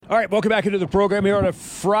All right, welcome back into the program here on a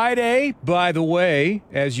Friday. By the way,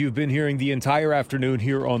 as you've been hearing the entire afternoon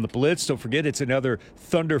here on the Blitz, don't forget it's another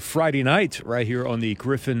Thunder Friday night right here on the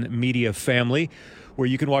Griffin Media family, where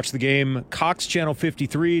you can watch the game Cox Channel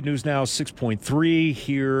 53, News Now 6.3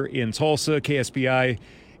 here in Tulsa, KSBI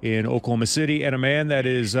in Oklahoma City, and a man that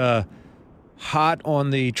is hot on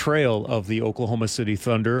the trail of the Oklahoma City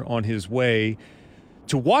Thunder on his way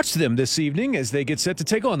to watch them this evening as they get set to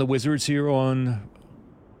take on the Wizards here on,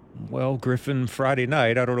 well, Griffin Friday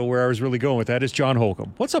night. I don't know where I was really going with that. It's John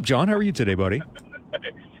Holcomb. What's up, John? How are you today, buddy?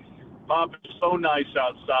 Bob, it's so nice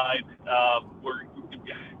outside.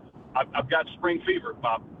 I've got spring fever,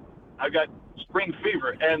 Bob. I've got spring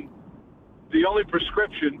fever, and the only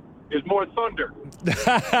prescription is more thunder.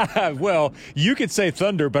 Well, you could say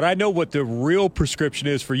thunder, but I know what the real prescription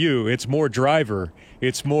is for you. It's more driver.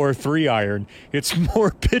 It's more 3-iron. It's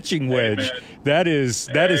more pitching wedge. Amen. That is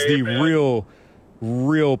the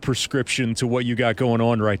real prescription to what you got going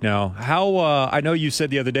on right now. How I know you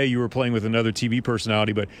said the other day you were playing with another TV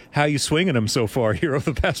personality, but how you swinging them so far here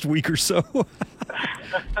over the past week or so?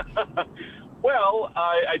 Well,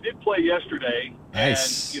 I did play yesterday.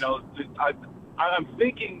 Nice. And, I'm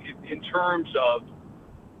thinking in terms of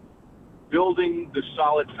building the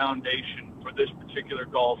solid foundation for this particular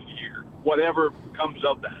golf year, whatever comes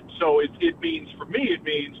of that. So it means, for me, it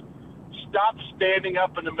means stop standing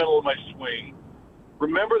up in the middle of my swing.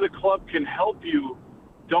 Remember, the club can help you.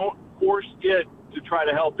 Don't force it to try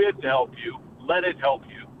to help it to help you. Let it help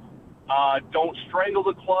you. Don't strangle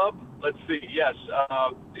the club. Let's see. Yes,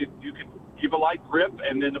 you can give a light grip,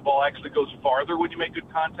 and then the ball actually goes farther when you make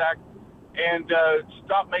good contact. And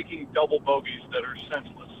stop making double bogeys that are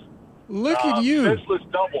senseless. Look at you. Senseless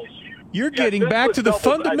doubles. You're getting back to the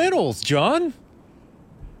fundamentals, John.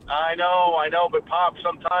 I know, but Pop,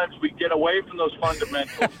 sometimes we get away from those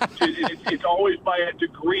fundamentals. It's always by a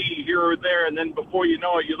degree here or there, and then before you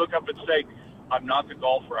know it, you look up and say, I'm not the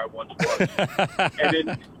golfer I once was. And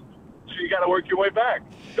then, so you got to work your way back.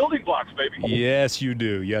 Building blocks, baby. Yes, you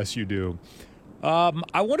do. Yes, you do.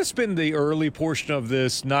 I want to spend the early portion of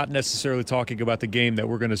this not necessarily talking about the game that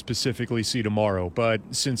we're going to specifically see tomorrow, but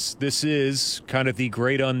since this is kind of the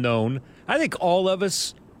great unknown, I think all of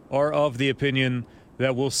us are of the opinion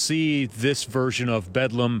that we'll see this version of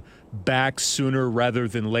Bedlam back sooner rather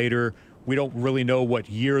than later. We don't really know what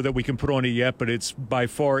year that we can put on it yet, but it's by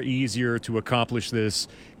far easier to accomplish this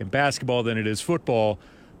in basketball than it is football.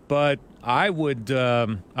 But I'd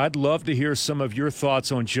love to hear some of your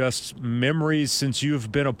thoughts on just memories since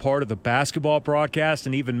you've been a part of the basketball broadcast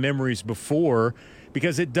and even memories before,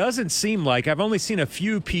 because it doesn't seem like I've only seen a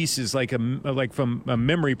few pieces like from a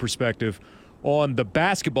memory perspective on the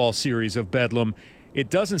basketball series of Bedlam. It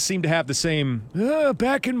doesn't seem to have the same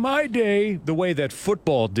back in my day the way that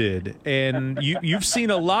football did. And you've seen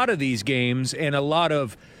a lot of these games and a lot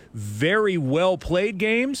of very well played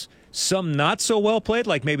games. Some not so well played,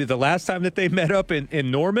 like maybe the last time that they met up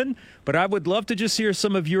in Norman. But I would love to just hear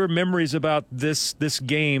some of your memories about this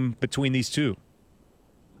game between these two.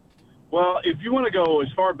 Well, if you want to go as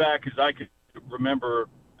far back as I could remember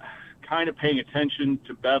kind of paying attention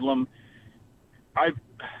to Bedlam,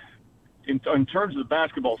 in terms of the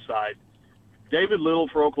basketball side, David Little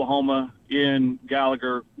for Oklahoma in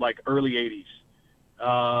Gallagher, like early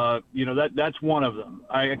 80s. That's one of them.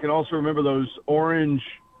 I can also remember those orange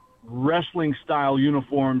wrestling style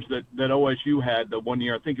uniforms that OSU had the one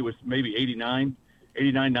year. I think it was maybe 89,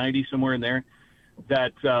 90, somewhere in there,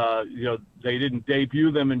 that they didn't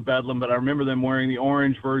debut them in Bedlam, but I remember them wearing the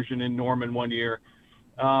orange version in Norman one year.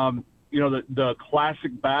 The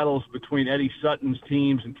classic battles between Eddie Sutton's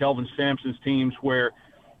teams and Kelvin Sampson's teams where,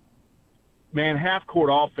 man,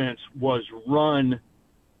 half-court offense was run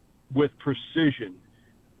with precision,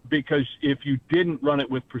 because if you didn't run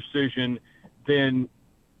it with precision, then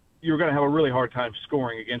you're going to have a really hard time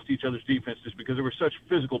scoring against each other's defenses because there were such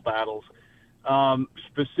physical battles.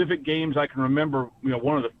 Specific games I can remember,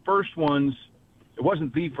 one of the first ones, it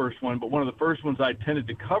wasn't the first one, but one of the first ones I tended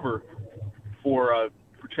to cover for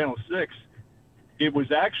Channel 6, it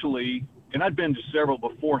was actually, and I'd been to several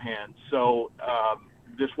beforehand, so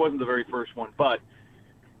this wasn't the very first one, but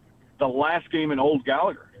the last game in Old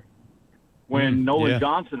Gallagher, when Nolan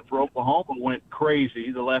Johnson for Oklahoma went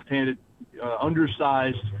crazy, the left-handed,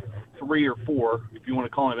 undersized 3 or 4, if you want to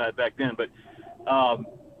call him that back then, but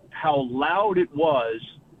how loud it was,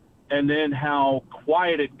 and then how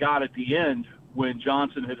quiet it got at the end when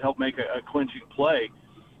Johnson had helped make a clinching play.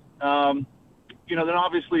 Then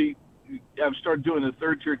obviously I've started doing the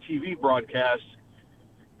third-tier TV broadcast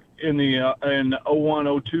in the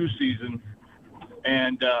 01-02 season,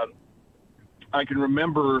 and I can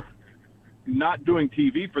remember not doing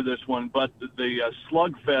TV for this one, but the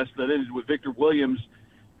slugfest that ended with Victor Williams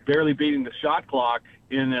barely beating the shot clock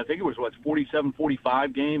in, I think it was,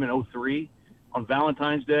 47-45 game in 03 on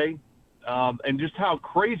Valentine's Day, and just how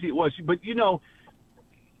crazy it was. But,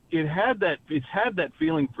 it's had that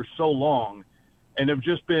feeling for so long, and have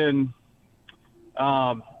just been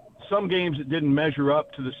some games that didn't measure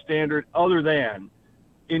up to the standard, other than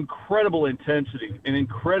incredible intensity and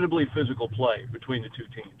incredibly physical play between the two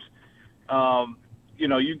teams.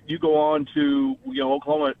 You go on to,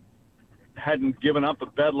 Oklahoma hadn't given up a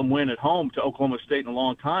bedlam win at home to Oklahoma State in a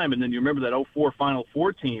long time, and then you remember that 04 Final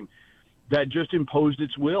Four team that just imposed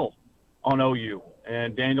its will on OU,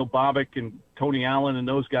 and Daniel Bobick and Tony Allen and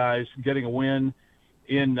those guys getting a win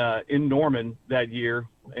in Norman that year,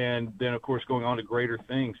 and then, of course, going on to greater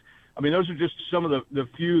things. I mean, those are just some of the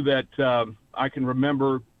few that I can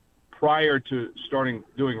remember prior to starting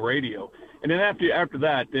doing radio. And then after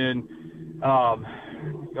that, then,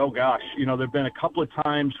 there've been a couple of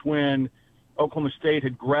times when Oklahoma State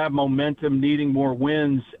had grabbed momentum, needing more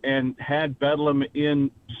wins, and had Bedlam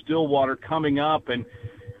in Stillwater coming up and,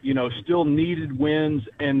 still needed wins,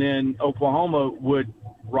 and then Oklahoma would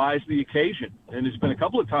rise to the occasion. And there's been a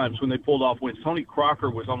couple of times when they pulled off wins. Tony Crocker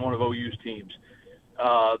was on one of OU's teams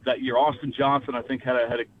that year. Austin Johnson, I think, had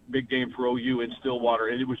a big game for OU in Stillwater,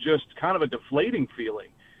 and it was just kind of a deflating feeling.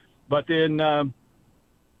 But then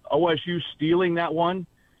OSU stealing that one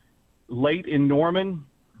late in Norman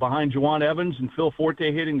behind Juwan Evans and Phil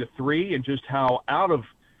Forte hitting the three, and just how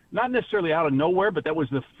not necessarily out of nowhere, but that was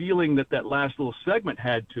the feeling that last little segment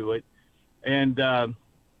had to it. And,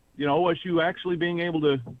 OSU actually being able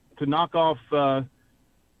to knock off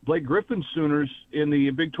Blake Griffin's Sooners in the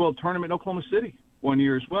Big 12 tournament in Oklahoma City one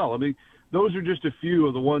year as well. I mean, those are just a few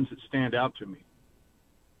of the ones that stand out to me.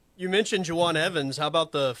 You mentioned Juwan Evans. How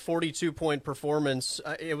about the 42-point performance?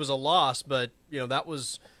 It was a loss, but that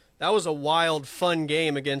was a wild, fun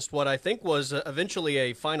game against what I think was eventually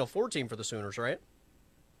a Final Four team for the Sooners, right?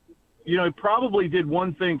 He probably did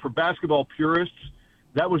one thing for basketball purists.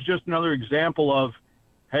 That was just another example of,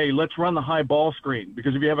 hey, let's run the high ball screen,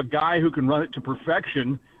 because if you have a guy who can run it to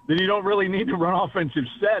perfection, then you don't really need to run offensive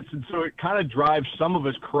sets. And so it kind of drives some of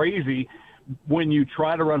us crazy when you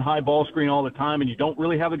try to run high ball screen all the time and you don't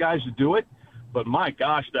really have the guys to do it. But my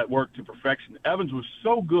gosh, that worked to perfection. Evans was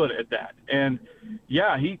so good at that. And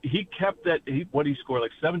yeah, he kept that. He scored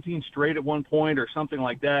like 17 straight at one point or something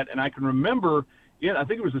like that. And I can remember, I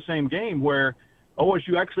think it was the same game where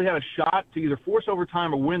OSU actually had a shot to either force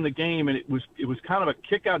overtime or win the game, and it was kind of a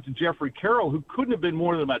kick out to Jeffrey Carroll, who couldn't have been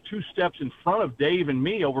more than about 2 steps in front of Dave and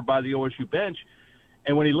me over by the OSU bench.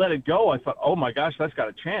 And when he let it go, I thought, oh my gosh, that's got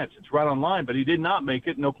a chance. It's right on line. But he did not make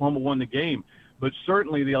it, and Oklahoma won the game. But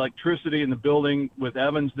certainly the electricity in the building with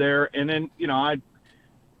Evans there, and then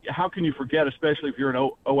how can you forget, especially if you're an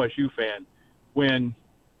OSU fan, when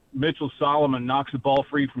Mitchell Solomon knocks the ball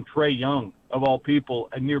free from Trae Young, of all people,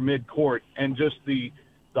 and near midcourt, and just the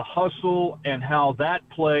hustle and how that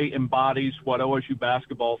play embodies what OSU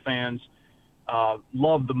basketball fans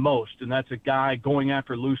love the most, and that's a guy going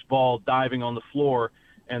after a loose ball, diving on the floor,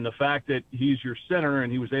 and the fact that he's your center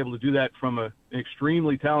and he was able to do that from an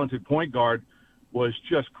extremely talented point guard was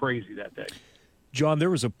just crazy that day. John, there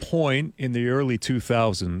was a point in the early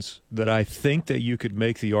 2000s that I think that you could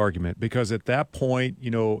make the argument, because at that point,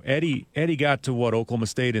 Eddie got to Oklahoma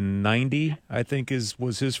State in 90, I think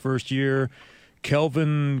was his first year.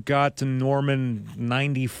 Kelvin got to Norman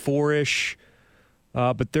 94-ish.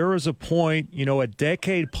 But there was a point, a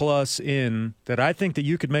decade plus in, that I think that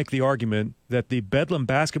you could make the argument that the Bedlam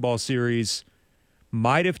basketball series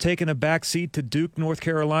might have taken a backseat to Duke, North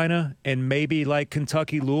Carolina, and maybe like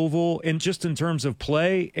Kentucky, Louisville, and just in terms of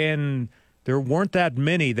play. And there weren't that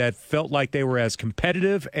many that felt like they were as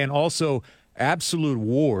competitive and also absolute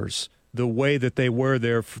wars the way that they were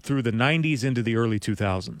there through the 90s into the early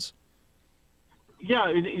 2000s.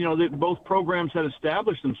 Yeah, both programs had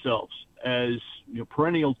established themselves as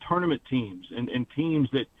perennial tournament teams and teams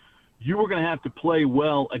that you were going to have to play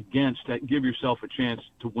well against to give yourself a chance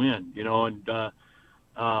to win,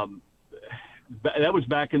 that was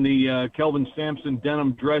back in the Kelvin Sampson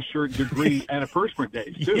denim dress shirt degree antiperspirant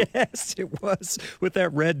days, too. Yes, it was, with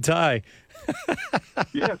that red tie.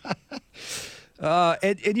 Yes.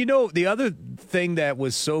 And the other thing that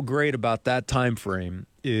was so great about that time frame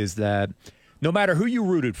is that no matter who you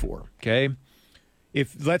rooted for, okay,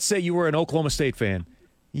 if let's say you were an Oklahoma State fan,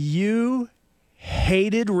 you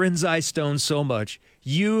hated Rinzai Stone so much.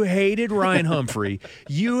 You hated Ryan Humphrey.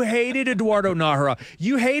 You hated Eduardo Nahara.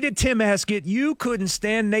 You hated Tim Haskett. You couldn't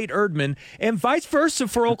stand Nate Erdman, and vice versa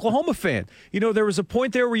for Oklahoma fan. You know, there was a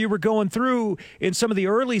point there where you were going through in some of the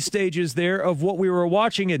early stages there of what we were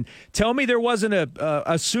watching, and tell me there wasn't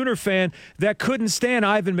a Sooner fan that couldn't stand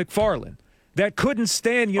Ivan McFarland, that couldn't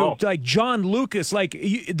stand, like John Lucas. Like,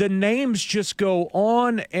 the names just go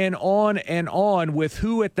on and on and on with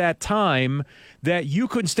who at that time that you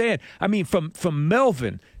couldn't stand. I mean, from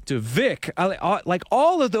Melvin to Vic, like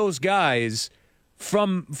all of those guys,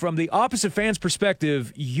 from the opposite fans'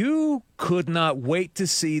 perspective, you could not wait to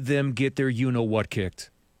see them get their you-know-what kicked.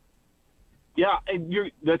 Yeah,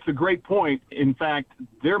 and that's a great point. In fact,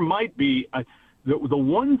 there might be the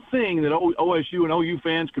one thing that OSU and OU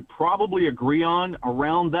fans could probably agree on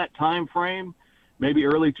around that time frame, maybe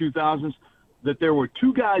early 2000s, that there were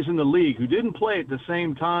two guys in the league who didn't play at the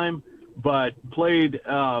same time, but played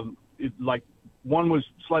like one was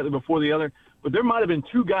slightly before the other. But there might have been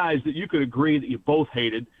two guys that you could agree that you both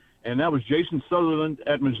hated, and that was Jason Sutherland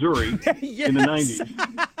at Missouri Yes. in the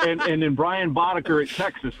 90s, and then Brian Boddicker at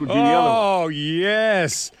Texas would be the other one. Oh,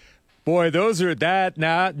 yes. Boy, those are that.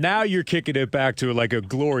 Now you're kicking it back to like a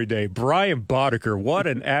glory day. Brian Boddicker, what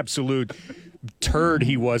an absolute turd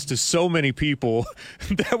he was to so many people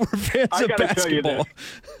that were fans of basketball.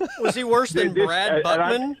 Was he worse than Brad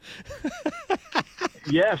Buckman?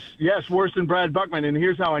 Yes, worse than Brad Buckman. And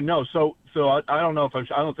here's how I know. So I don't know if I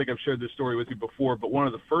don't think I've shared this story with you before, but one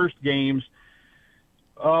of the first games,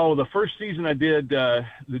 the first season I did the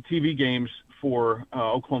TV games for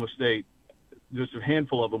Oklahoma State, just a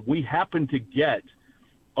handful of them, we happened to get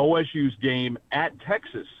OSU's game at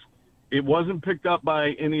Texas. It wasn't picked up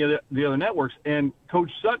by any of the other networks, and Coach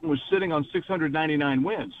Sutton was sitting on 699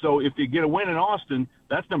 wins. So if you get a win in Austin,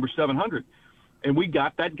 that's number 700. And we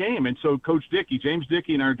got that game. And so Coach Dickey, James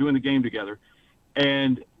Dickey, and I are doing the game together.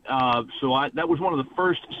 And that was one of the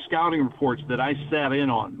first scouting reports that I sat in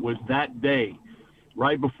on, was that day,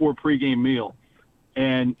 right before pregame meal.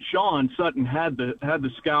 And Sean Sutton had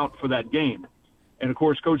the scout for that game. And, of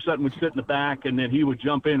course, Coach Sutton would sit in the back, and then he would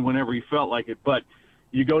jump in whenever he felt like it. But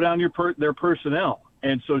you go down their personnel.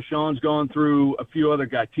 And so Sean's gone through a few other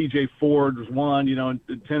guys. TJ Ford was one,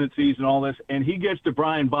 tendencies and all this. And he gets to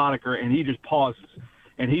Brian Boddicker, and he just pauses.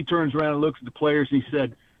 And he turns around and looks at the players, and he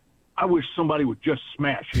said, I wish somebody would just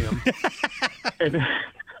smash him.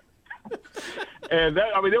 and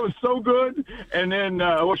that, I mean, it was so good. And then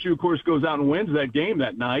OSU, of course, goes out and wins that game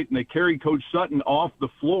that night, and they carry Coach Sutton off the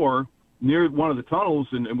floor near one of the tunnels,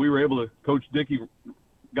 and we were able to, Coach Dickey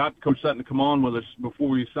got Coach Sutton to come on with us before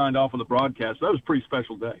we signed off on the broadcast. So that was a pretty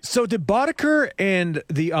special day. So did Boddicker and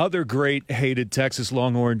the other great hated Texas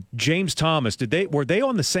Longhorn, James Thomas, were they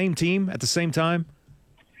on the same team at the same time?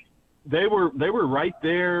 They were right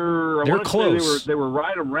there. They're close. They were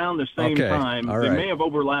right around the same time. All right. They may have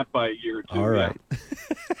overlapped by a year or two. All right.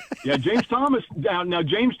 Yeah, James Thomas. Now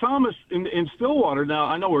James Thomas in Stillwater. Now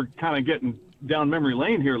I know we're kind of getting down memory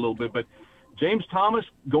lane here a little bit, but James Thomas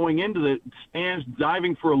going into the stands,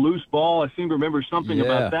 diving for a loose ball. I seem to remember something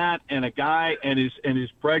about that, and a guy and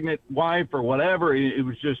his pregnant wife or whatever. It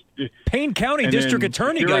was just Payne County District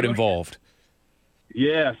Attorney got involved.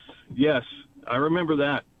 Yes, I remember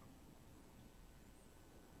that.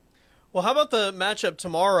 Well, how about the matchup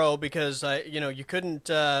tomorrow? Because you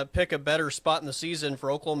couldn't pick a better spot in the season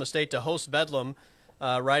for Oklahoma State to host Bedlam,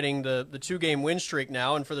 riding the 2-game win streak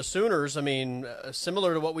now. And for the Sooners, I mean,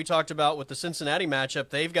 similar to what we talked about with the Cincinnati matchup,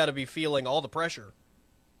 they've got to be feeling all the pressure.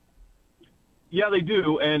 Yeah, they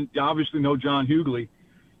do, and obviously no John Hughley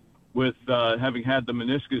with having had the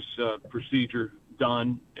meniscus procedure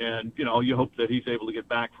done, and you hope that he's able to get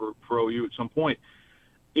back for OU at some point.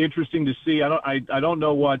 Interesting to see. I don't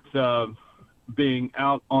know what being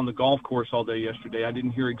out on the golf course all day yesterday. I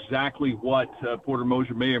didn't hear exactly what Porter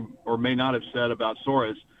Moser may or may not have said about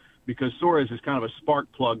Soares, because Soares is kind of a spark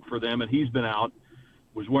plug for them, and he's been out.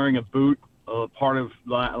 Was wearing a boot part of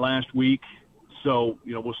last week, so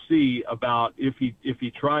we'll see about if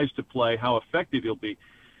he tries to play, how effective he'll be.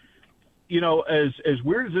 As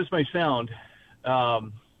weird as this may sound,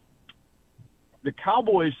 the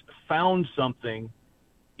Cowboys found something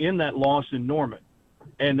in that loss in Norman,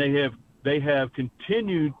 and they have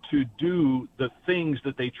continued to do the things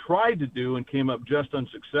that they tried to do and came up just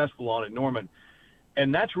unsuccessful on in Norman.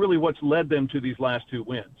 And that's really what's led them to these last 2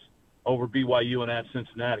 wins over BYU and at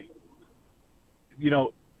Cincinnati.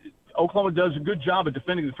 Oklahoma does a good job of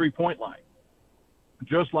defending the 3-point line,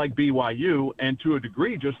 just like BYU, and to a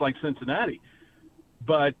degree, just like Cincinnati.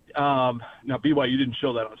 But now BYU didn't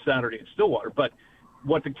show that on Saturday in Stillwater, but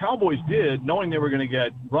what the Cowboys did, knowing they were going to get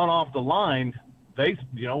run off the line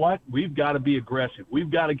you know what? We've got to be aggressive.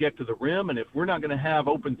 We've got to get to the rim, and if we're not going to have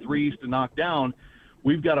open threes to knock down,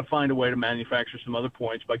 we've got to find a way to manufacture some other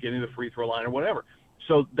points by getting to the free throw line or whatever.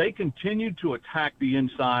 So they continued to attack the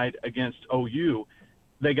inside against OU.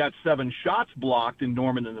 They got 7 shots blocked in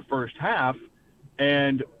Norman in the first half,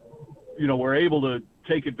 and, were able to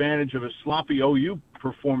take advantage of a sloppy OU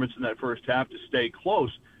performance in that first half to stay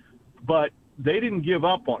close. But they didn't give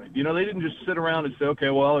up on it. They didn't just sit around and say, okay,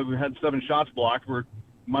 well, we had 7 shots blocked, we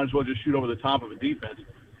might as well just shoot over the top of a defense.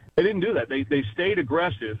 They didn't do that. They stayed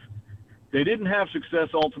aggressive. They didn't have success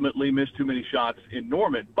ultimately, missed too many shots in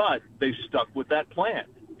Norman, but they stuck with that plan.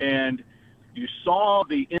 And you saw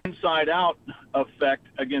the inside-out effect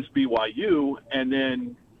against BYU, and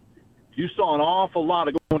then you saw an awful lot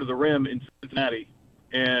of going to the rim in Cincinnati,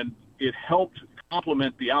 and it helped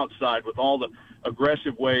complement the outside with all the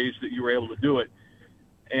aggressive ways that you were able to do it.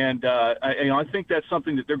 And I think that's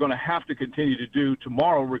something that they're going to have to continue to do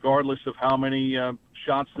tomorrow, regardless of how many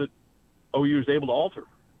shots that OU is able to alter.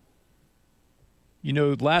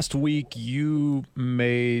 Last week you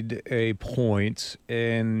made a point,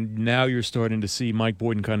 and now you're starting to see Mike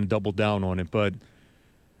Boynton kind of double down on it. But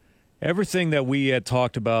everything that we had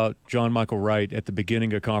talked about John Michael Wright at the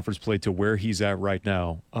beginning of conference play to where he's at right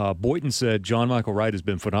now, Boynton said John Michael Wright has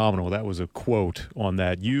been phenomenal. That was a quote on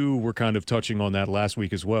that. You were kind of touching on that last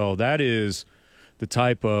week as well. That is the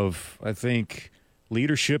type of, I think,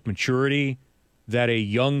 leadership, maturity that a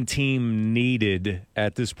young team needed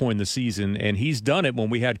at this point in the season, and he's done it when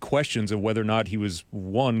we had questions of whether or not he was,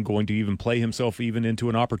 going to even play himself even into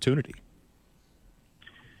an opportunity.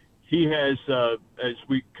 He has, as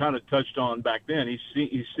we kind of touched on back then,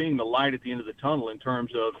 he's seeing the light at the end of the tunnel in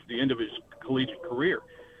terms of the end of his collegiate career,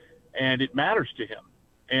 and it matters to him.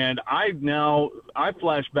 And I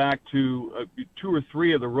flash back to 2 or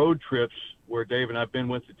 3 of the road trips where Dave and I've been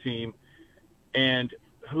with the team, and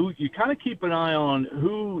who you kind of keep an eye on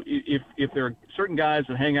who, if there are certain guys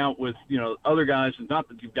that hang out with, other guys, and not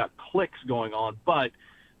that you've got cliques going on, but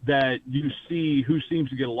that you see who seems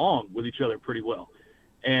to get along with each other pretty well.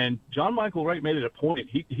 And John Michael Wright made it a point.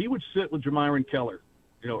 He would sit with Jamiron Keller,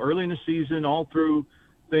 early in the season, all through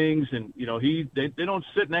things. And, they don't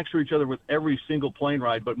sit next to each other with every single plane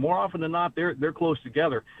ride, but more often than not, they're close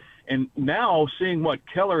together. And now seeing what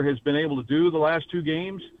Keller has been able to do the last 2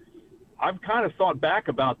 games, I've kind of thought back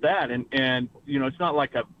about that, and it's not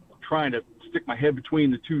like I'm trying to stick my head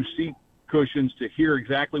between the 2 seat cushions to hear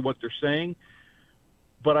exactly what they're saying,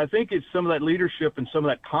 but I think it's some of that leadership and some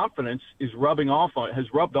of that confidence has rubbed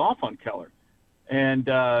off on Keller, and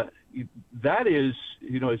that is,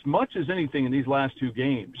 as much as anything in these last 2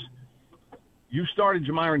 games, you started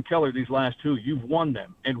Jamiron Keller these last 2, you've won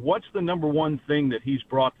them, and what's the number one thing that he's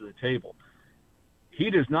brought to the table? He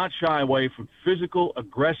does not shy away from physical,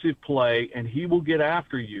 aggressive play, and he will get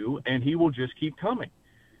after you, and he will just keep coming.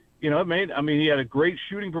 He had a great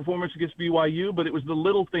shooting performance against BYU, but it was the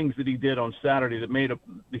little things that he did on Saturday that made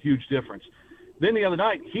the huge difference. Then the other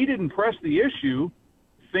night, he didn't press the issue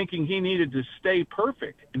thinking he needed to stay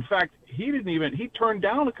perfect. In fact, he turned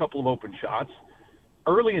down a couple of open shots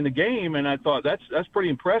early in the game, and I thought that's pretty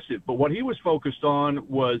impressive. But what he was focused on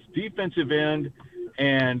was defensive end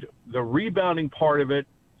and the rebounding part of it,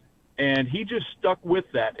 and he just stuck with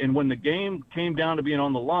that. And when the game came down to being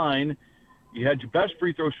on the line, you had your best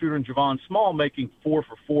free throw shooter in Javon Small making 4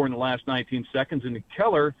 for 4 in the last 19 seconds, and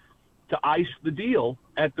Keller to ice the deal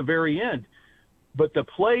at the very end. But the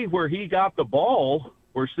play where he got the ball,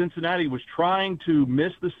 where Cincinnati was trying to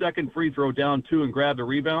miss the second free throw down 2 and grab the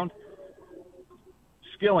rebound,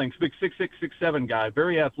 Skillings, big 6'6", 6'7" guy,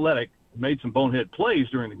 very athletic, made some bonehead plays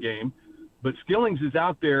during the game, but Skillings is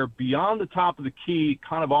out there beyond the top of the key,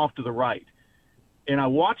 kind of off to the right. And I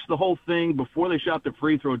watched the whole thing before they shot the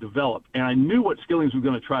free throw develop, and I knew what Skillings was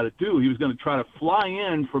going to try to do. He was going to try to fly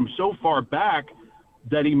in from so far back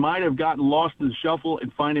that he might have gotten lost in the shuffle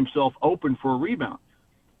and find himself open for a rebound.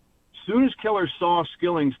 As soon as Keller saw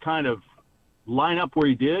Skillings kind of line up where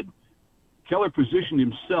he did, Keller positioned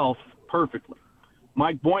himself perfectly.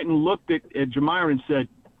 Mike Boynton looked at Jamiron and said,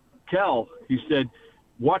 "Kel," he said,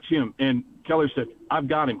 "watch him." And Keller said, "I've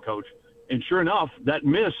got him, coach." And sure enough, that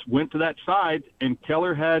miss went to that side, and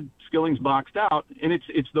Keller had Skillings boxed out. And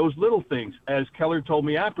it's those little things. As Keller told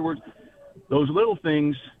me afterwards, those little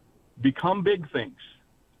things become big things,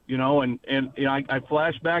 and I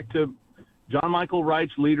flash back to John Michael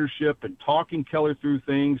Wright's leadership and talking Keller through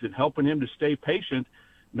things and helping him to stay patient,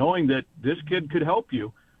 knowing that this kid could help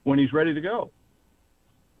you when he's ready to go.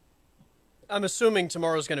 I'm assuming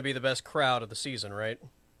tomorrow's going to be the best crowd of the season, right?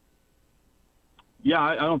 Yeah,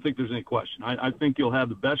 I don't think there's any question. I think you'll have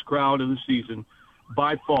the best crowd of the season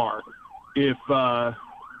by far. if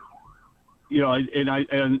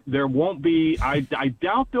and there won't be. I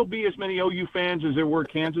doubt there'll be as many OU fans as there were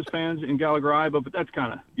Kansas fans in Gallagher, but that's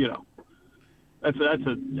kind of that's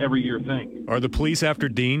a every year thing. Are the police after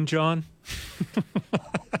Dean, John?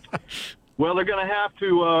 Well, they're going to have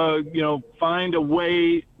to find a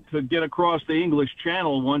way to get across the English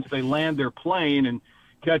Channel once they land their plane and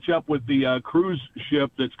catch up with the cruise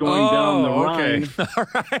ship that's going down the Rhine. All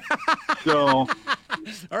right. So,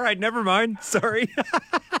 all right, never mind. Sorry.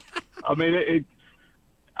 I mean,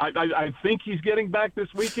 I think he's getting back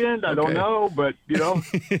this weekend. I don't know, but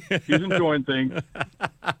he's enjoying things.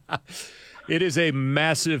 It is a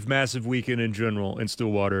massive, massive weekend in general in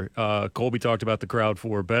Stillwater. Colby talked about the crowd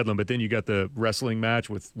for Bedlam, but then you got the wrestling match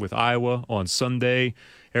with Iowa on Sunday.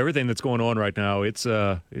 Everything that's going on right now, it's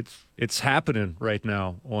happening right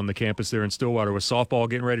now on the campus there in Stillwater with softball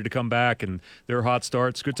getting ready to come back and their hot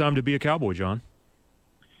starts. Good time to be a Cowboy, John.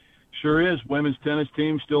 Sure is. Women's tennis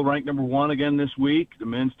team still ranked number 1 again this week. The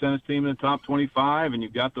men's tennis team in the top 25, and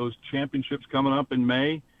you've got those championships coming up in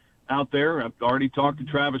May out there. I've already talked to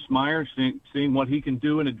Travis Meyer, seeing what he can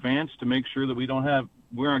do in advance to make sure that we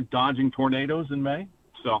aren't dodging tornadoes in May.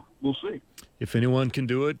 So we'll see. If anyone can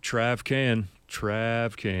do it, Trav can.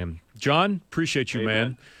 Trav can. John, appreciate you,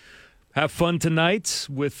 man. Have fun tonight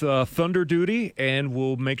with Thunder Duty, and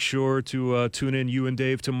we'll make sure to tune in, you and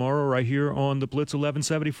Dave, tomorrow right here on the Blitz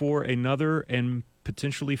 1170 for another and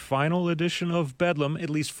potentially final edition of Bedlam, at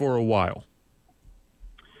least for a while.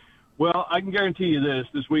 Well, I can guarantee you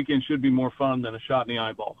this weekend should be more fun than a shot in the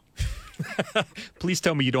eyeball. Please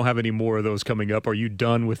tell me you don't have any more of those coming up. Are you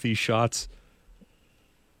done with these shots?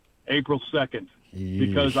 April 2nd,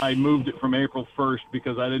 because I moved it from April 1st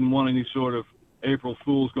because I didn't want any sort of April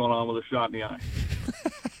Fools going on with a shot in the eye.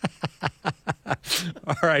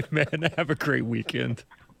 All right, man. Have a great weekend.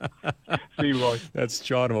 See you, Roy. That's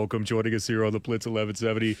John Holcomb joining us here on the Blitz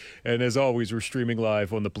 1170. And as always, we're streaming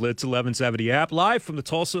live on the Blitz 1170 app, live from the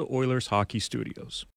Tulsa Oilers Hockey Studios.